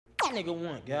nigga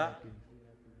want, guy.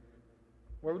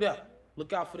 Word up.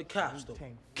 Look out for the cops, though.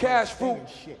 Cash fruit.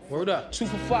 Word up. 2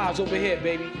 for 5s over here,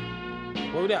 baby.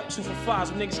 Word up. 2 for 5s.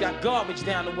 Them niggas got garbage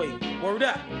down the way. Word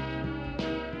up.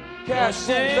 Cash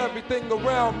rules everything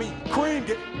around me. Cream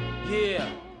get. Yeah.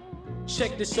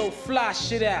 Check this old fly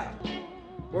shit out.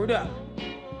 Word up.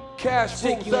 Cash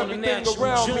rules everything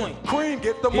around me. Cream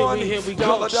get the money. Here we go.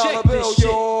 Dollar Check bill, this shit.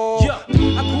 yo.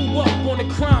 Yeah. I grew up on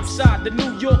the crime side, the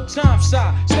New York Times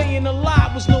side. Staying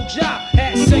alive was no job.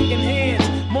 Had second hands.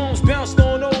 Moms bounced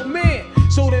on old men.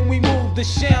 So then we moved to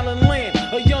Shaolin Land.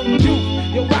 A young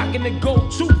youth, you're rocking the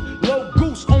go-to. Low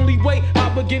goose, only way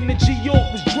I begin to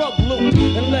G-York was drug loot.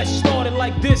 And let's start it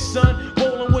like this, son.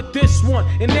 Rolling with this one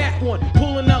and that one.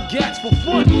 Pulling out gats for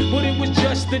fun. But it was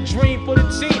just a dream for the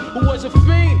teen who was a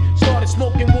fiend. Started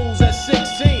smoking wools at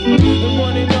 16. And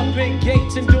running up in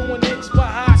gates and doing hits for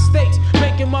high stakes.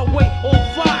 Making my way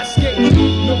on 5 skates.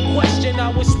 No question I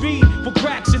was speed for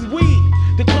cracks and weed.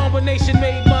 The combination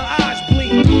made my eyes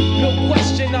bleed. No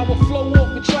question I would flow off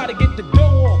and try to get the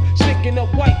dough off. Sticking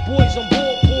up white boys on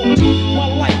board ports. My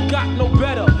life got no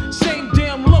better. Same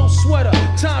damn low sweater.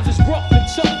 Times is rough and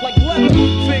tough like leather.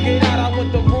 Figured out I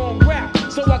went the wrong route.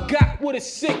 So I got with a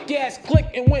sick ass click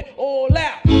and went all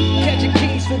out. Catching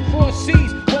keys from cross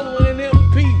seas. Rolling in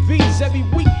MPVs. Every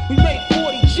week we made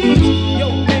 40 G's. Yo,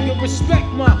 nigga, respect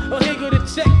my a nigga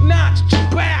to tech notch.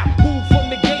 Bow. Move from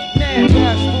the gate now.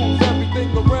 Cash rules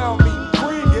everything around me.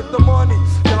 Cream get the money.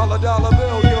 Dollar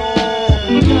bill, yo.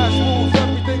 Cash rules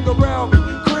everything around me.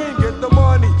 Cream get the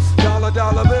money. Dollar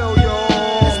bill, yo.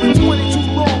 It's been 22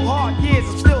 long, hard years.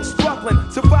 I'm still struggling.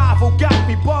 Survival got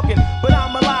me bugging, but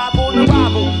I'm alive on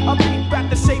arrival. I beat back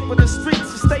the shape of the streets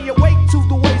and stay awake to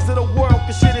the ways of the world,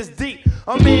 cause shit is deep.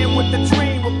 A man with a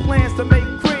dream with plans to make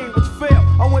cream, which failed.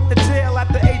 I went to jail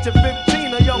at the age of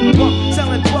 15, a young buck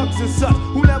selling drugs and such,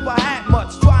 who never had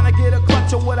much, trying to get a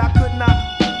clutch of what I could not.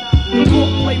 The court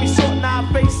played me short, now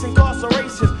I face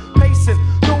incarceration. Pacing,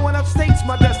 going upstate's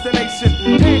my destination.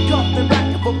 Handcuffed in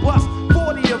back of a bus,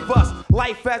 40 of us.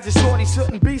 Life as a shorty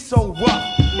shouldn't be so rough.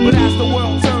 But as the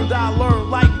world turned, I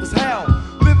learned life was hell.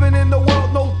 Living in the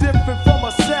world no different from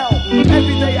a cell.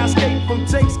 Every day I escape from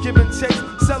Jake's, giving chase,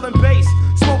 selling bass,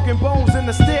 smoking bones in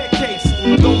the staircase.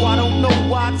 Though I don't know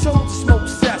why I chose to smoke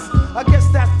cess. I guess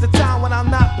that's the time when I'm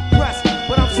not depressed,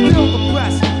 but I'm still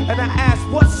depressed. And I ask,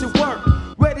 what's your work?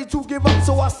 Ready to give up,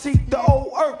 so I seek the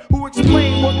old earth who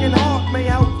explain working hard may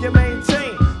help you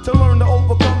maintain. To learn to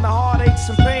overcome the heartaches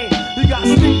and pain. You got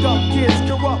stick up kids,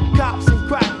 corrupt cops, and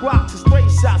crack rocks and stray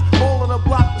shots. All on the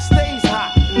block that stays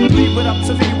hot. Leave it up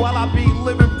to me while I be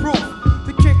living proof.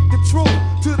 To kick the truth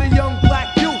to the young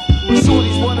black youth. With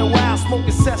shorties running wild,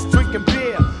 smoking cess, drinking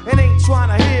beer. And ain't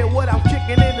trying to hear what I'm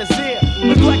kicking in his ear.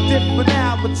 Neglected for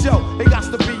now, but yo, it got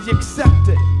to be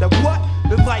accepted. That what?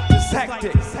 The life is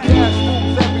hectic. Cash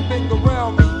rules everything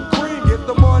around me. Cream get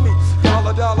the money.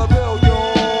 Dollar bill,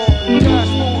 yo. Cash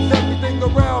rules everything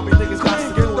around me. Niggas got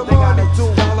to get the money.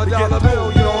 Dollar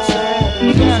bill, yo.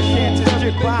 Cash rules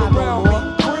everything around me.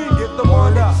 Cream get the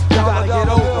money. Dollar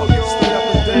bill, yo.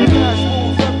 Cash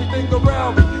rules everything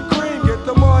around me. Cream get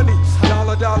the money.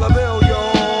 Dollar bill, yo.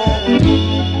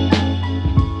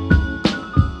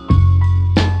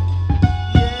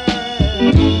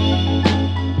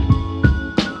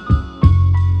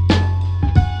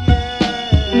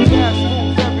 Cash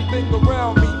rules everything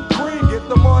around me. Cream get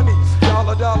the money.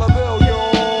 Dollar bill, yo.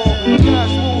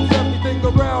 Cash rules everything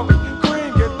around me.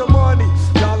 Cream get the money.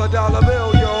 Dollar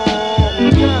bill, yo.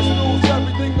 Cash rules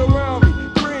everything around me.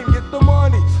 Cream get the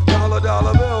money.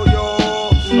 Dollar bill, yo.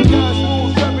 Cash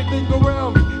rules everything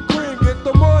around me. Cream get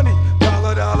the money.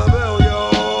 Dollar bill, yo.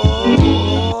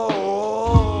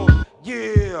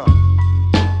 Yeah.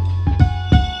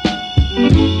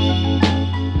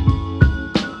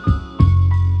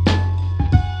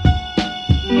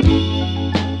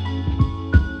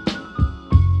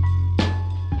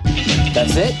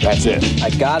 That's it? That's it. I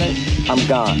got it. I'm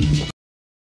gone.